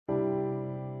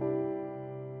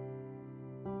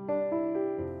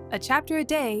A chapter a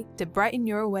day to brighten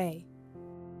your way.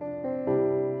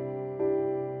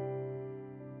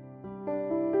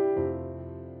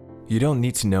 You don't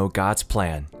need to know God's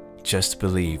plan, just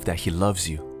believe that He loves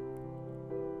you.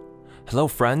 Hello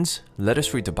friends, let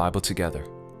us read the Bible together.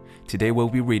 Today we'll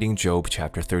be reading Job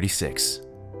chapter 36.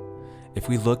 If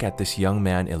we look at this young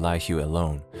man Elihu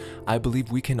alone, I believe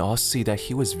we can all see that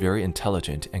he was very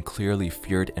intelligent and clearly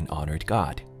feared and honored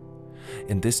God.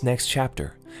 In this next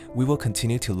chapter, we will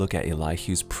continue to look at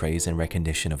Elihu's praise and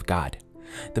recognition of God.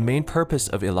 The main purpose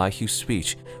of Elihu's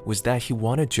speech was that he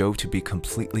wanted Job to be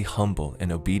completely humble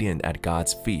and obedient at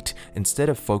God's feet instead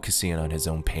of focusing on his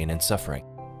own pain and suffering.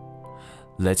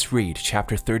 Let's read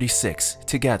chapter 36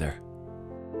 together.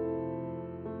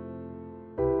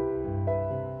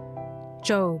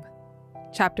 Job,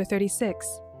 chapter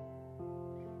 36.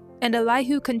 And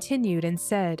Elihu continued and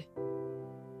said,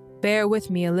 "Bear with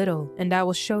me a little, and I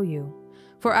will show you,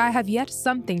 for I have yet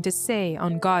something to say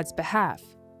on God's behalf.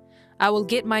 I will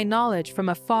get my knowledge from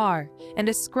afar and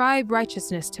ascribe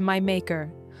righteousness to my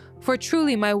Maker. For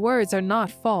truly my words are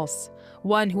not false.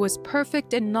 One who is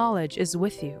perfect in knowledge is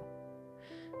with you.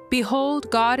 Behold,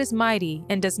 God is mighty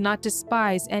and does not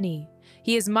despise any.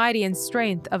 He is mighty in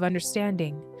strength of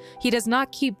understanding. He does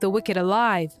not keep the wicked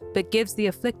alive, but gives the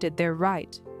afflicted their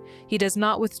right. He does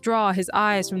not withdraw his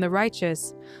eyes from the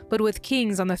righteous, but with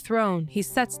kings on the throne he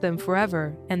sets them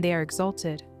forever, and they are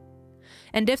exalted.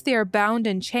 And if they are bound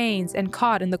in chains and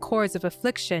caught in the cords of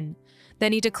affliction,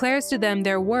 then he declares to them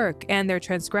their work and their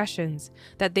transgressions,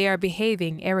 that they are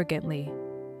behaving arrogantly.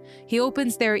 He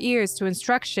opens their ears to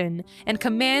instruction and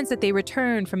commands that they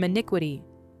return from iniquity.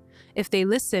 If they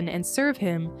listen and serve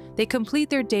him, they complete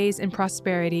their days in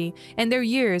prosperity and their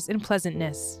years in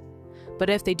pleasantness. But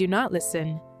if they do not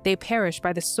listen, they perish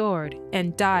by the sword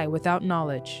and die without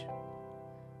knowledge.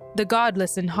 The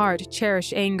godless in heart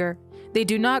cherish anger. They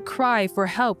do not cry for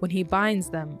help when he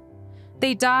binds them.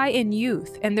 They die in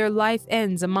youth, and their life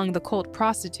ends among the cult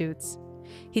prostitutes.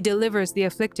 He delivers the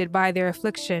afflicted by their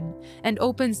affliction, and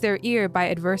opens their ear by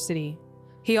adversity.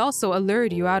 He also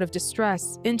allured you out of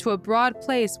distress into a broad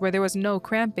place where there was no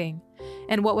cramping,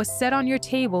 and what was set on your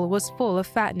table was full of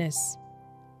fatness.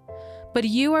 But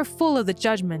you are full of the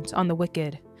judgment on the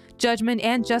wicked. Judgment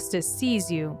and justice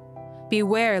seize you.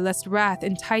 Beware lest wrath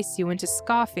entice you into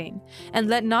scoffing, and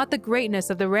let not the greatness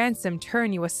of the ransom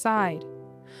turn you aside.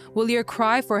 Will your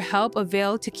cry for help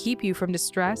avail to keep you from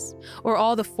distress, or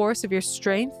all the force of your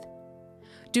strength?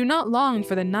 Do not long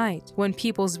for the night, when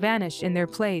peoples vanish in their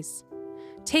place.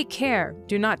 Take care,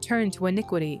 do not turn to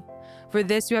iniquity, for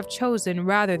this you have chosen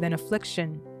rather than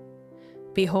affliction.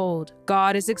 Behold,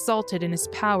 God is exalted in his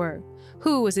power.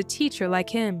 Who is a teacher like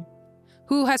him?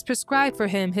 Who has prescribed for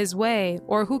him his way,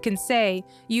 or who can say,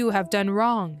 "You have done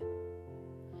wrong"?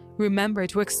 Remember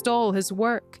to extol his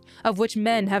work, of which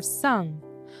men have sung.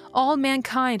 All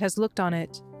mankind has looked on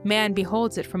it. Man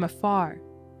beholds it from afar.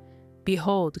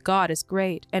 Behold, God is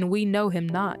great, and we know him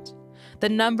not. The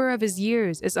number of his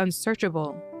years is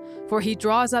unsearchable. For he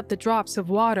draws up the drops of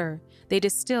water. They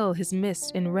distill his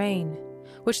mist in rain,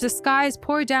 which the skies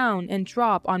pour down and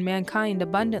drop on mankind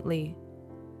abundantly.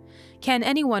 Can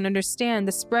anyone understand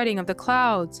the spreading of the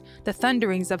clouds, the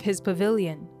thunderings of his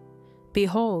pavilion?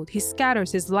 Behold, he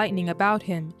scatters his lightning about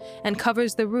him, and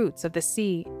covers the roots of the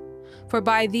sea. For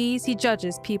by these he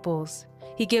judges peoples.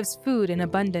 He gives food in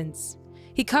abundance.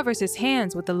 He covers his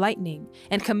hands with the lightning,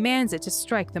 and commands it to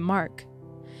strike the mark.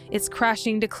 Its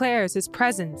crashing declares his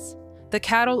presence. The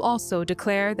cattle also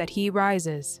declare that he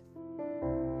rises.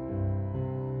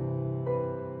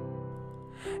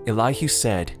 Elihu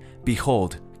said,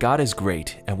 "Behold, God is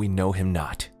great, and we know him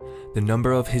not. The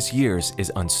number of his years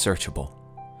is unsearchable."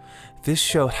 This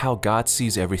showed how God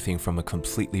sees everything from a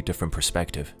completely different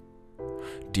perspective.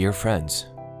 Dear friends,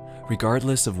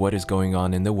 regardless of what is going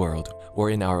on in the world or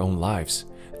in our own lives,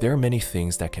 there are many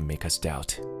things that can make us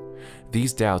doubt.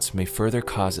 These doubts may further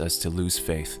cause us to lose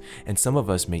faith, and some of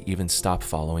us may even stop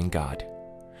following God.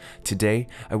 Today,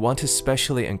 I want to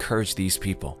specially encourage these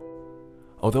people.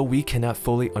 Although we cannot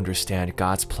fully understand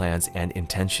God's plans and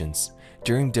intentions,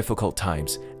 during difficult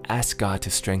times, ask God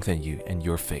to strengthen you in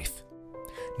your faith.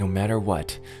 No matter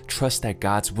what, trust that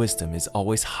God's wisdom is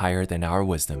always higher than our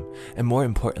wisdom, and more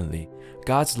importantly,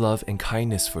 God's love and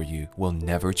kindness for you will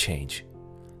never change.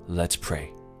 Let's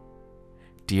pray.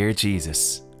 Dear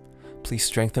Jesus, please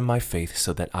strengthen my faith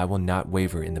so that I will not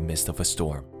waver in the midst of a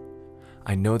storm.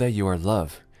 I know that you are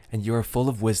love, and you are full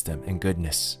of wisdom and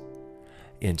goodness.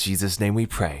 In Jesus' name we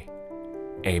pray.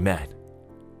 Amen.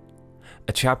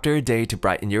 A chapter a day to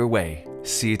brighten your way.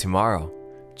 See you tomorrow.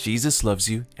 Jesus loves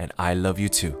you, and I love you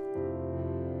too.